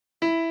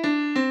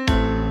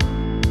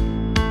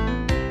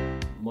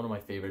of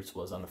my favorites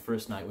was on the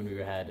first night when we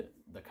had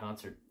the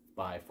concert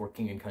for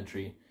King and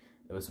Country.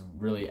 It was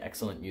really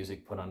excellent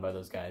music put on by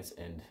those guys,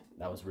 and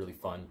that was really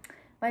fun.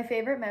 My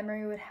favorite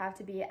memory would have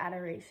to be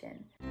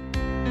Adoration.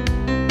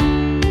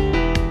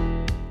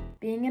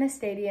 Being in a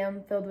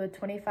stadium filled with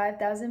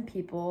 25,000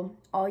 people,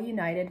 all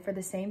united for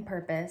the same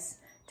purpose,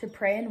 to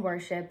pray and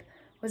worship,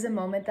 was a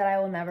moment that I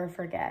will never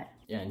forget.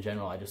 Yeah, in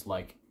general, I just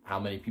like how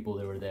many people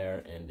there were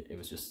there, and it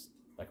was just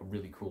like a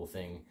really cool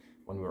thing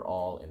when we were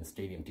all in the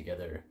stadium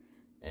together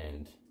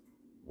and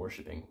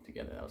worshiping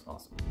together. That was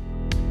awesome.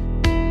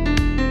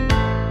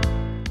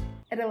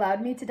 It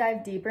allowed me to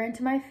dive deeper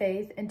into my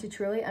faith and to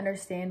truly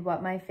understand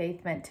what my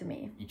faith meant to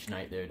me. Each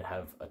night they'd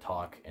have a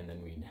talk, and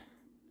then we'd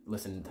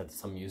listen to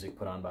some music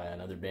put on by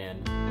another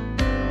band.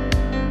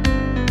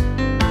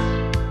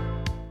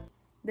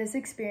 This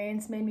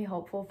experience made me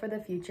hopeful for the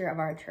future of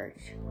our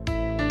church.